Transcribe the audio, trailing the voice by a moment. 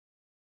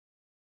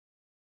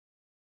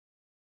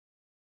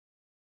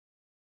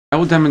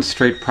will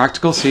demonstrate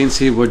practical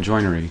CNC wood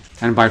joinery,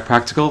 and by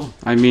practical,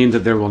 I mean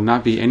that there will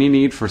not be any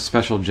need for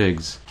special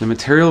jigs. The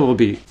material will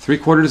be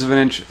 3/4 of an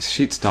inch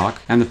sheet stock,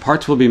 and the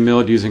parts will be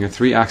milled using a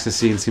 3-axis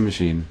CNC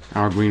machine,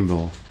 our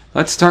greenBull.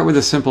 Let's start with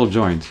a simple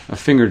joint, a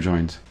finger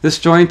joint. This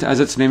joint,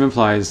 as its name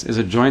implies, is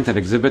a joint that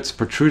exhibits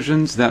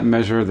protrusions that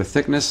measure the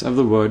thickness of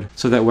the wood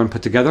so that when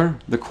put together,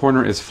 the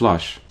corner is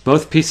flush.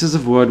 Both pieces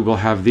of wood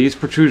will have these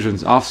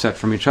protrusions offset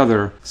from each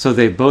other so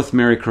they both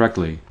marry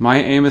correctly. My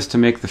aim is to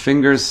make the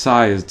fingers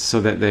sized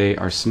so that they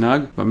are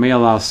snug, but may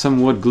allow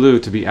some wood glue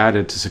to be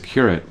added to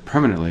secure it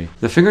permanently.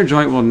 The finger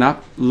joint will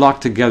not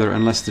lock together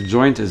unless the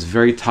joint is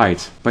very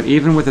tight, but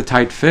even with a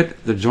tight fit,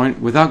 the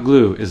joint without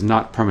glue is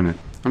not permanent.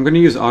 I'm going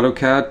to use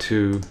AutoCAD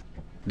to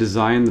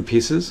design the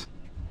pieces.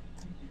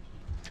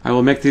 I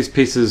will make these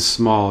pieces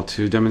small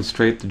to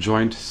demonstrate the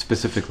joint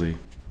specifically.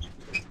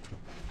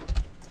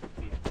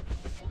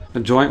 The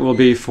joint will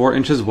be 4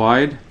 inches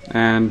wide,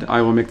 and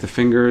I will make the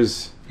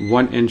fingers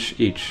 1 inch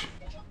each.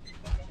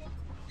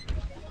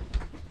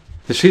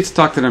 The sheet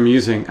stock that I'm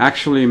using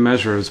actually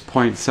measures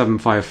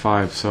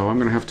 0.755, so I'm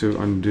going to have to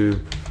undo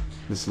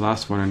this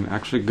last one and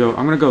actually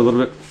I'm going to go a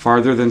little bit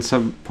farther than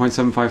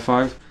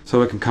 0.755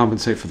 so it can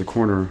compensate for the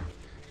corner.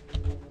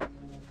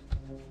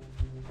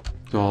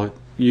 So I'll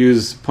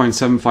use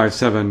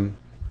 0.757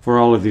 for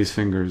all of these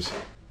fingers.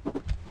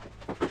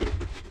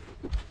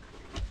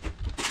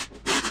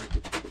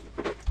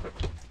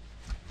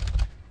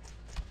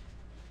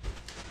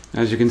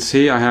 As you can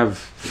see, I have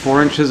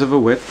 4 inches of a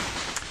width,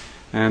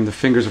 and the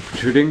fingers are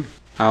protruding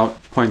out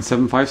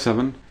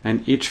 0.757,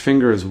 and each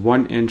finger is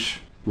 1 inch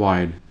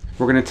wide.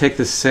 We're going to take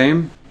the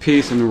same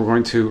piece and we're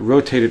going to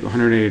rotate it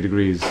 180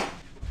 degrees,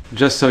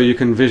 just so you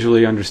can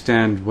visually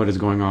understand what is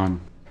going on.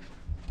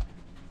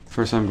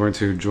 First I'm going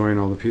to join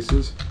all the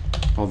pieces,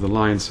 all the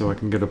lines, so I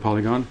can get a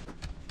polygon.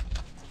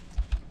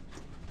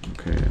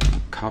 Okay,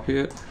 copy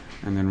it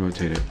and then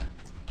rotate it.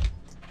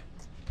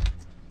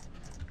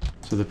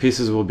 So the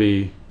pieces will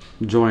be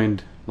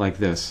joined like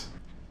this.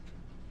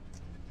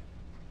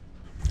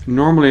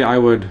 Normally I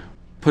would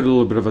put a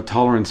little bit of a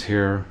tolerance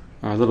here,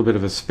 a little bit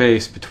of a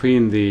space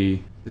between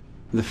the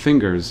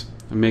fingers,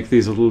 and make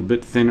these a little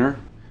bit thinner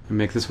and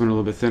make this one a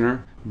little bit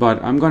thinner,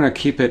 but I'm going to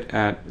keep it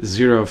at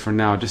 0 for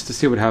now just to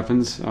see what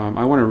happens.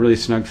 I want a really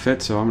snug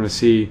fit, so I'm going to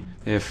see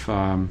if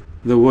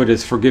the wood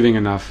is forgiving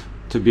enough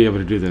to be able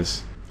to do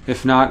this.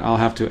 If not, I'll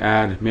have to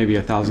add maybe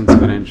 1/1000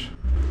 of an inch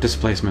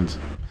displacement.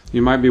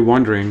 You might be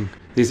wondering,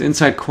 these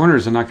inside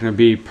corners are not going to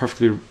be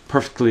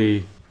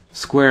perfectly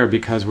square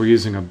because we're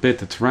using a bit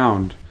that's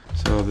round.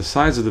 So the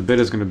size of the bit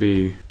is going to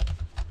be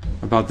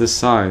about this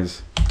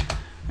size,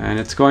 and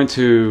it's going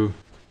to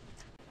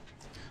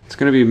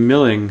be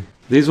milling.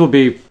 These will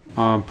be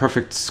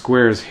perfect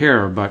squares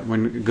here, but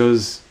when it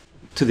goes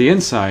to the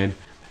inside,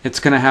 it's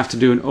going to have to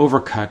do an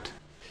overcut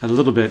a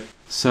little bit,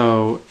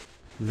 so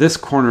this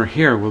corner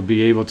here will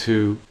be able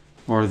to,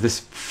 or this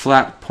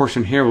flat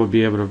portion here will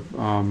be able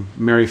to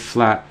marry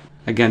flat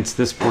against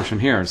this portion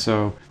here.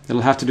 So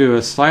it'll have to do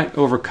a slight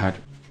overcut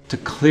to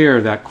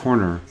clear that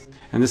corner.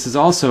 And this is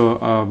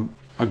also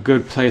a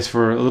good place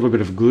for a little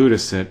bit of glue to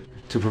sit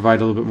to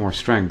provide a little bit more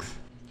strength.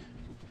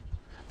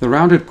 The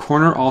rounded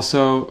corner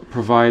also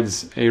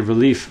provides a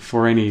relief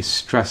for any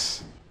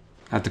stress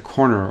at the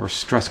corner or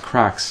stress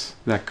cracks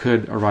that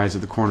could arise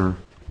at the corner.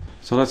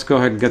 So let's go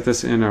ahead and get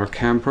this in our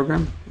CAM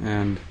program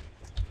and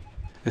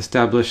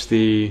establish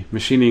the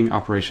machining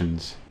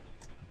operations.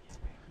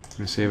 I'm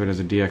going to save it as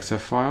a DXF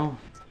file.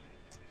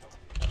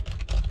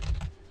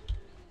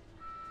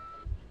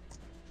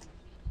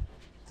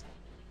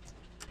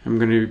 I'm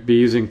going to be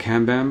using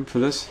Kanban for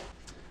this.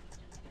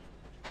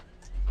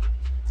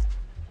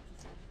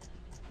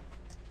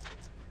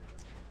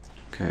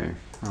 Okay,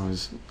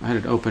 I had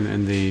it open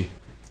in the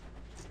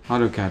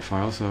AutoCAD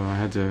file, so I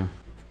had to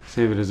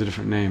save it as a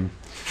different name.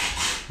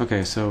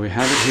 Okay, so we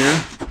have it here.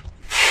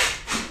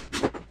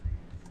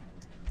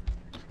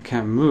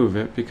 Can't move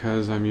it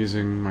because I'm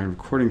using my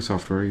recording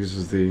software. It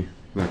uses the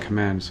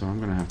command, so I'm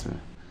going to have to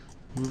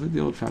move it the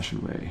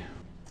old-fashioned way.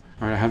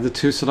 Alright, I have the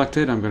two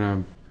selected. I'm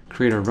going to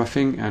create a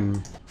roughing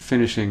and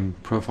finishing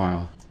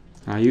profile.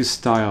 And I use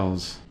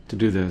styles to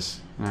do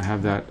this, and I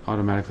have that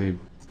automatically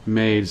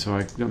made so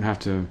I don't have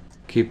to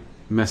keep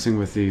messing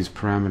with these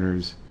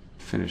parameters.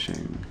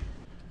 Finishing.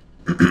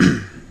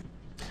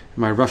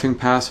 My roughing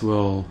pass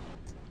will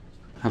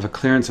have a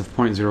clearance of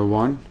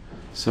 0.01,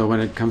 so when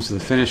it comes to the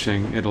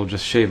finishing, it'll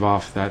just shave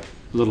off that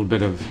little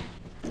bit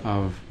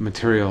of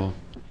material.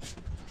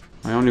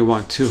 I only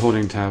want 2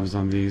 holding tabs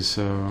on these,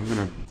 so I'm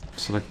going to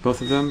select both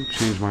of them,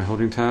 change my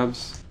holding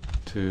tabs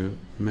to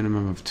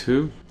minimum of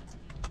 2.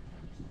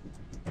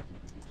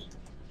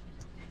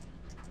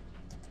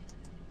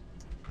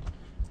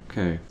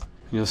 Okay,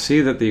 you'll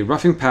see that the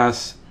roughing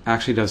pass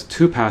actually does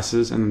 2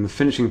 passes, and then the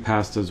finishing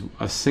pass does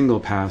a single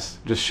pass,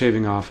 just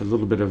shaving off a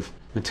little bit of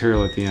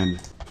material at the end.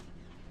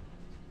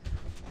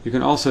 You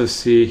can also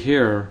see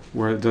here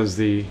where it does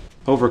the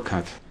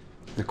overcut,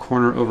 the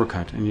corner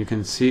overcut, and you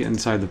can see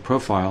inside the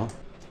profile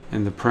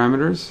in the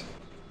parameters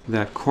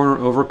that corner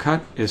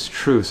overcut is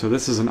true, so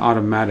this is an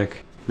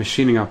automatic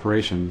machining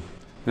operation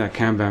that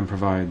Kanban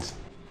provides.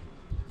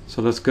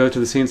 So let's go to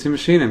the CNC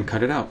machine and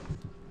cut it out.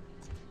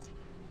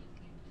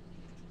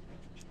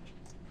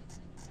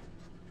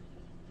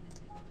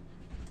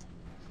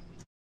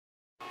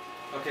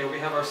 Okay, we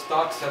have our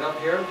stock set up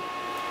here.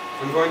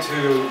 I'm going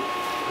to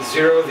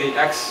zero the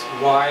X,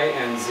 Y,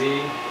 and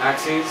Z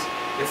axes.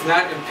 It's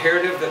not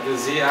imperative that the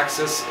Z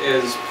axis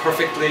is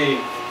perfectly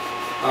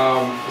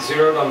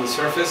zeroed on the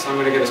surface. I'm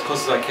going to get as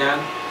close as I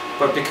can,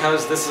 but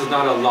because this is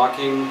not a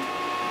locking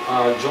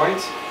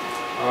joint,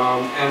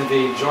 and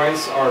the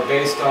joints are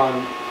based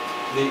on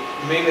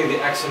mainly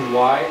the X and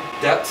Y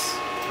depths,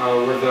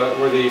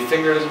 where the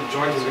finger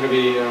joint is going to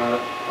be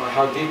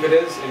how deep it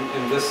is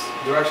in this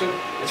direction.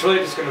 It's really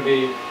just going to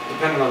be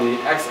dependent on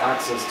the X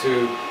axis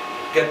to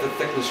get the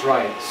thickness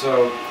right.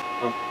 So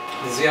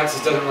the Z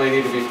axis doesn't really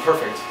need to be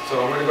perfect.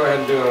 So I'm going to go ahead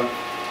and do a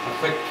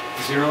quick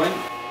zeroing.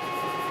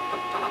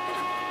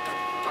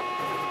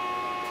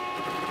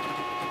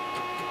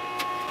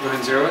 Go ahead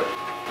and zero it,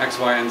 X,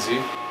 Y, and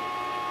Z.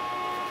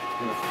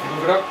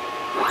 Move it up.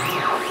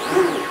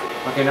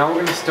 Okay, now we're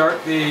going to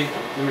start the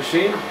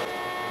machine.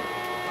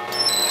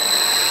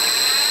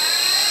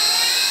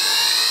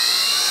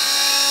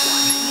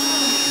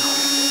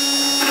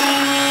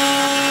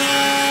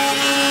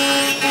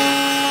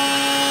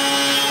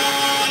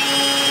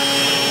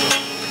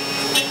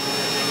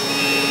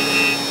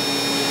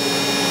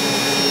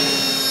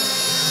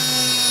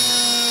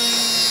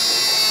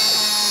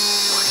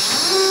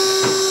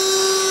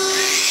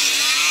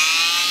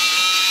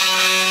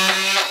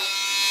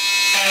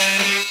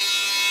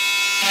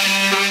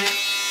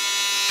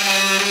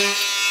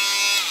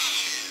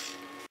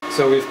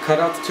 So we've cut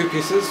out the two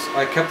pieces.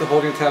 I kept the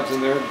holding tabs in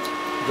there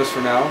just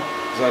for now,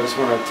 because I just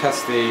want to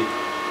test the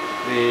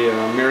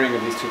mirroring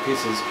of these two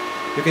pieces.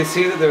 You can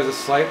see that there's a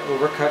slight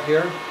overcut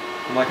here,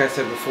 and like I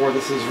said before,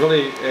 this is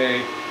really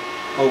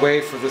a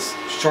way for this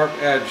sharp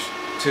edge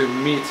to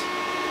meet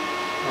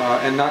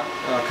and not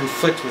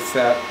conflict with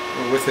that,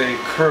 with a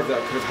curve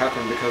that could have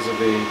happened because of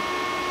the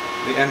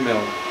end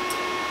mill.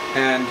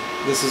 And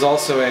this is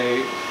also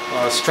a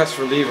stress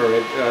reliever.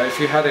 If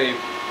you had a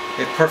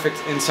perfect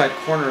inside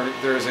corner,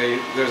 there's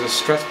a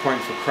stress point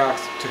for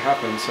cracks to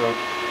happen, so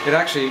it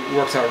actually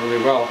works out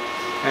really well.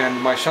 And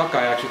my shop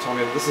guy actually told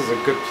me that this is a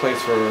good place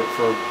for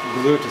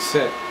glue to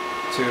sit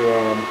to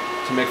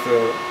make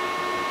the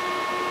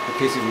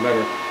piece even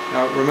better.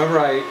 Now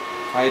remember,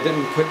 I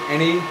didn't put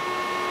any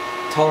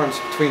tolerance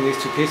between these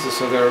two pieces,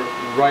 so they're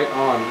right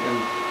on, and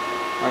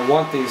I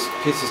want these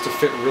pieces to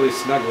fit really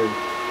snugly.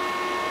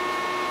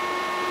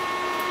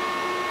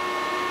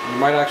 You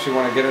might actually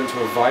want to get into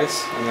a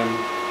vise and then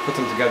put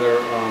them together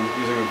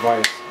using a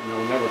vise, and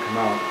they'll never come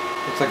out.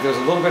 Looks like there's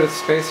a little bit of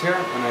space here,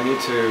 and I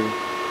need to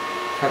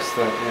press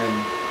that in.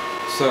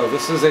 So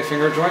this is a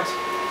finger joint.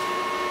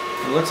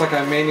 It looks like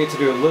I may need to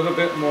do a little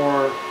bit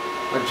more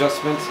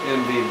adjustment in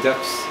the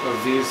depths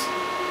of these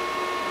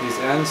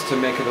ends to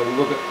make it a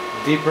little bit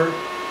deeper,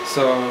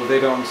 so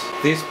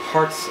these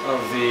parts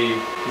of the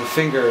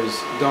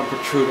fingers don't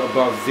protrude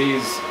above the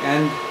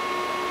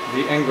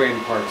end grain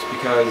parts,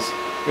 because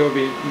it would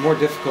be more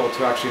difficult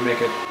to actually make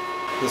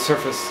the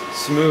surface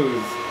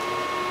smooth,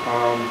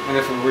 and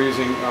if we were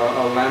using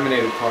a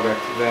laminated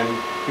product, then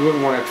you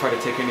wouldn't want to try to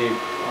take any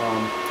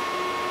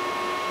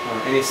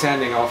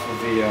sanding off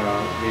of the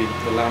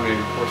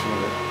laminated portion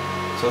of it.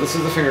 So this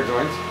is the finger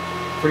joint,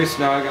 pretty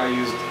snug. I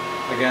used,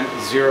 again,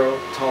 zero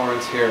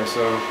tolerance here,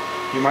 so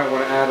you might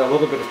want to add a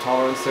little bit of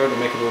tolerance there to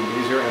make it a little bit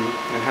easier, and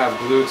have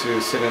glue to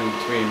sit in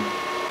between.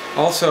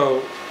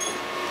 Also,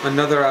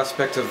 another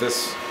aspect of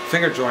this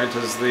finger joint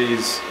is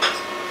these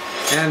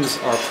ends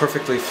are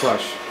perfectly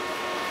flush.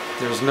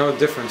 There's no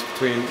difference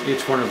between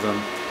each one of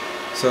them,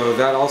 so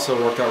that also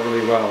worked out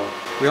really well.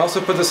 We also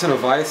put this in a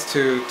vise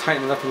to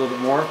tighten it up a little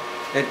bit more.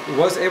 It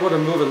was able to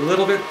move a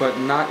little bit, but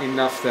not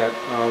enough that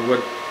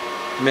would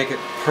make it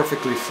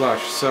perfectly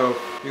flush. So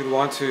you'd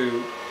want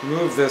to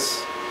move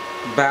this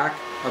back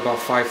about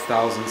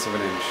 5/1000ths of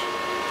an inch.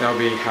 That would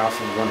be half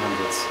of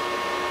 1/100th.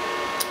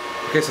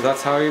 Okay, so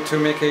that's how to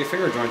make a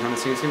finger joint on a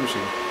CNC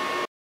machine.